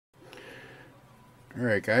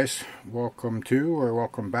Alright guys, welcome to or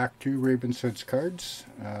welcome back to Ravenshood's Cards.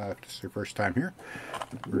 If this is your first time here,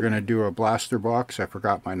 we're going to do a blaster box. I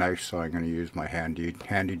forgot my knife, so I'm going to use my handy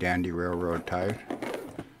dandy railroad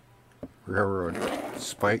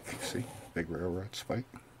spike. See, big railroad spike.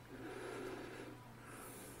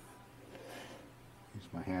 Use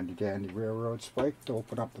my handy dandy railroad spike to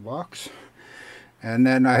open up the box. And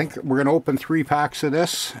then I think we're going to open 3 packs of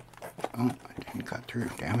this. Oh, I didn't cut through,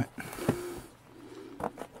 damn it.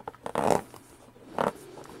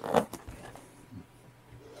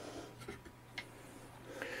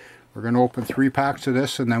 We're going to open 3 packs of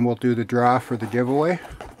this, and then we'll do the draw for the giveaway.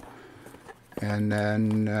 And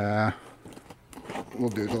then we'll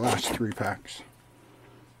do the last 3 packs.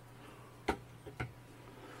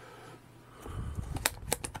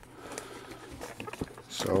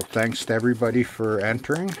 So thanks to everybody for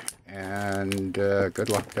entering, and good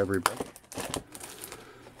luck to everybody.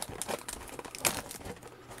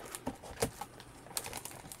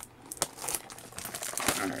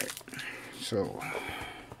 Alright, so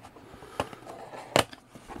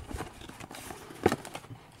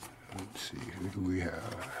let's see, who do we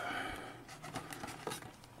have?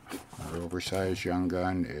 Our oversized young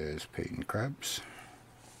gun is Peyton Krebs.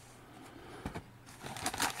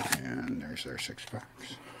 And there's our 6 packs.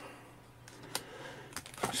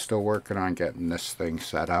 Still working on getting this thing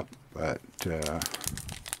set up, but doing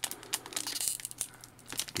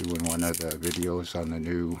one of the videos on the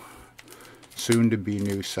new, soon-to-be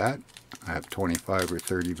new set. I have 25 or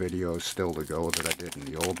 30 videos still to go that I did in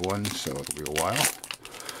the old one, so it'll be a while.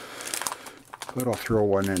 But I'll throw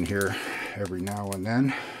one in here every now and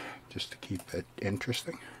then, just to keep it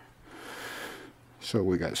interesting. So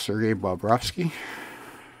we got Sergei Bobrovsky.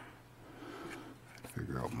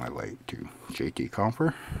 Figure out my light to JT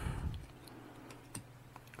Compher,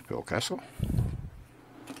 Phil Kessel,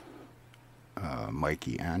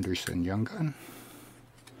 Mikey Anderson Young Gun,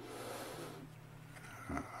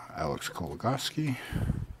 Alex Kologowski,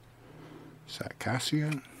 Zach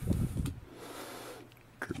Cassian,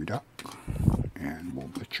 Kirby Duck, and Will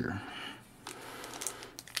Butcher.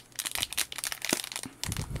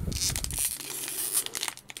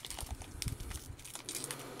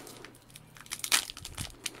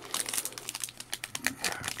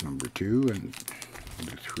 Number 2, and we'll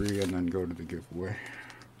do 3 and then go to the giveaway.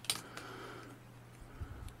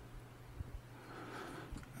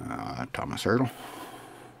 Thomas Hurdle,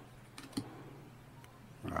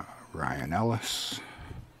 Ryan Ellis,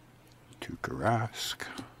 Tuukka Rask,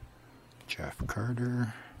 Jeff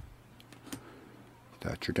Carter,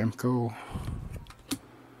 Thatcher Demko,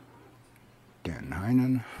 Dan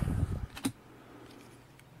Heinen,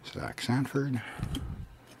 Zach Sanford,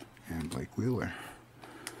 and Blake Wheeler.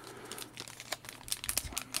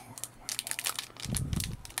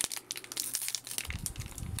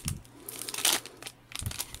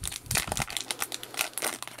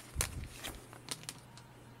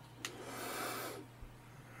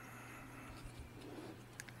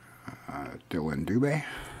 Dylan Dubé,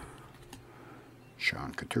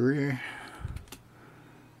 Sean Couturier,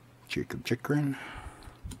 Jacob Chikrin,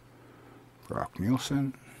 Brock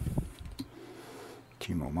Nielsen,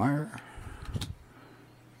 Timo Meyer,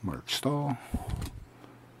 Mark Stahl,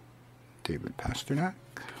 David Pasternak,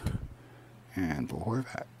 and Bo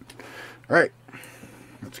Horvat. Alright,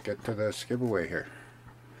 let's get to this giveaway here.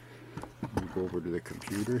 Let me go over to the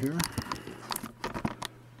computer here.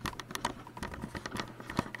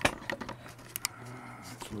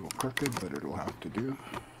 A little crooked, but it'll have to do.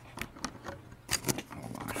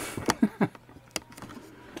 Hold on.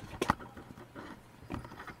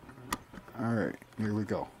 Alright, here we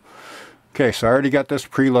go. Okay, so I already got this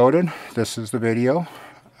preloaded. This is the video.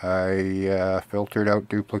 I filtered out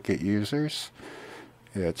duplicate users.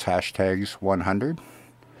 It's hashtags 100.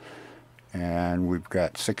 And we've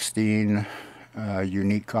got 16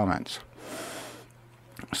 unique comments.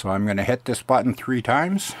 So I'm going to hit this button 3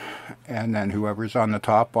 times, and then whoever's on the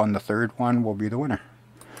top on the 3rd one will be the winner.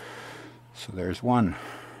 So there's 1.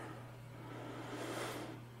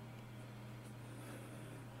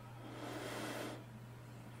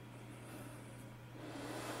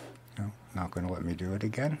 No, not going to let me do it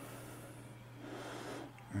again.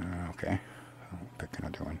 Okay, I'll pick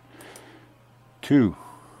another one. 2.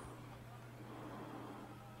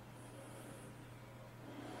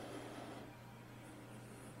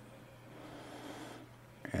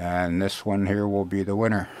 And this one here will be the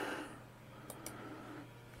winner.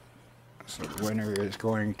 So the winner is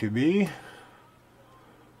going to be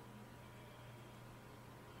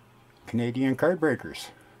Canadian Card Breakers.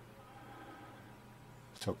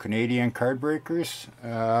 So Canadian Card Breakers,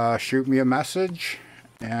 shoot me a message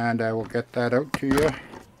and I will get that out to you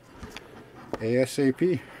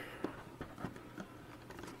ASAP.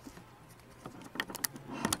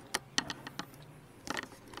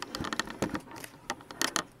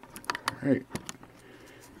 Alright,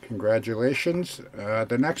 congratulations.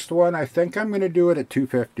 The next one, I think I'm going to do it at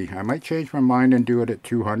 250. I might change my mind and do it at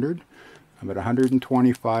 200. I'm at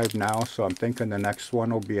 125 now, so I'm thinking the next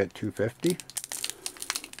one will be at 250.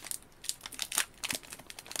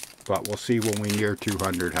 But we'll see when we near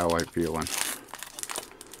 200 how I'm feeling.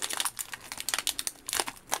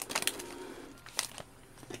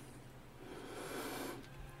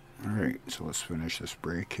 Alright, so let's finish this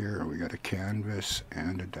break here. We got a canvas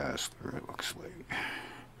and a dazzler, it looks like.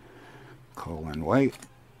 Colin White,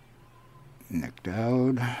 Nick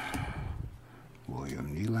Dowd,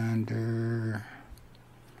 William Nylander,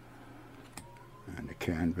 and a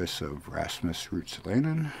canvas of Rasmus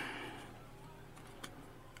Rootsalainen,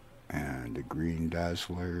 and a green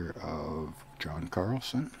dazzler of John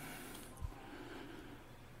Carlson.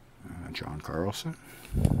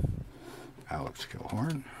 Alex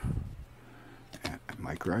Killorn, and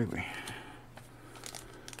Mike Riley.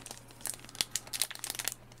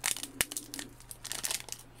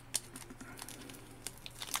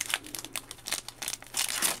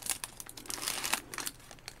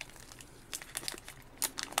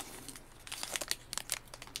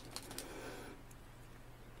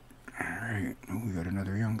 Alright, we got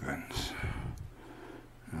another Young Guns.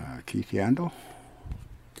 Keith Yandel,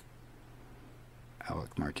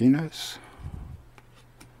 Alec Martinez,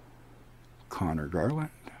 Connor Garland,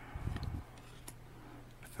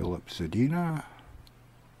 Philip Zadina,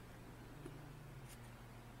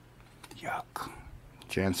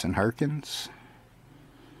 Jansen Harkins,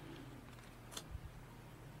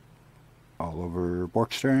 Oliver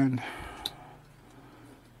Borkstrand,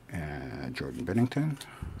 and Jordan Binnington,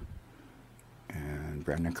 and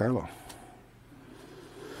Brandon Carlo.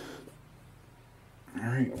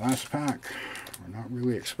 Alright, last pack. We're not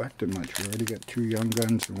really expecting much. We already got 2 Young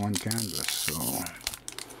Guns and 1 canvas, so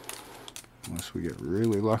unless we get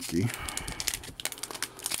really lucky,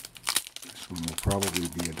 this one will probably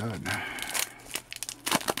be a dud.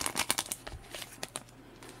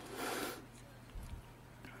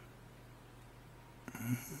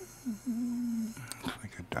 Looks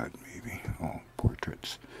like a dud, maybe. Oh,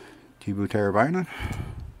 portraits. Teuvo Teravainen,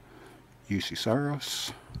 Juuse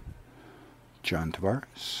Saros, John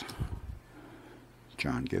Tavares,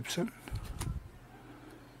 John Gibson,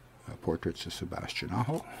 portraits of Sebastian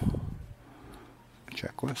Aho,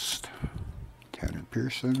 checklist, Tanner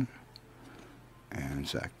Pearson, and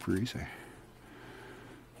Zach Parise.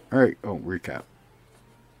 Alright, recap.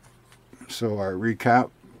 So our recap,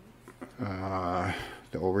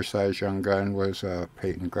 the oversized Young Gun was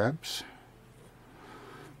Peyton Krebs.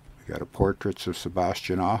 We got a portraits of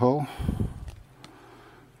Sebastian Aho.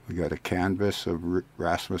 We got a canvas of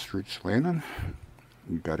Rasmus Rootsalainen.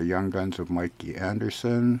 We got a Young Guns of Mikey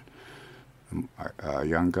Anderson,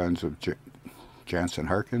 Young Guns of Jansen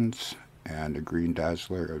Harkins, and a green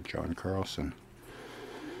dazzler of John Carlson.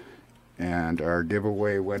 And our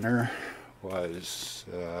giveaway winner was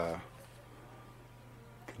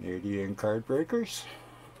Canadian Card Breakers.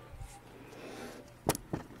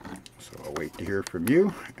 So I'll wait to hear from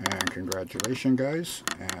you, and congratulations guys,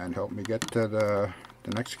 and help me get to the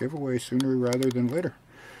next giveaway sooner rather than later.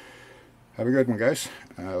 Have a good one guys.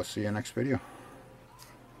 I'll see you next video.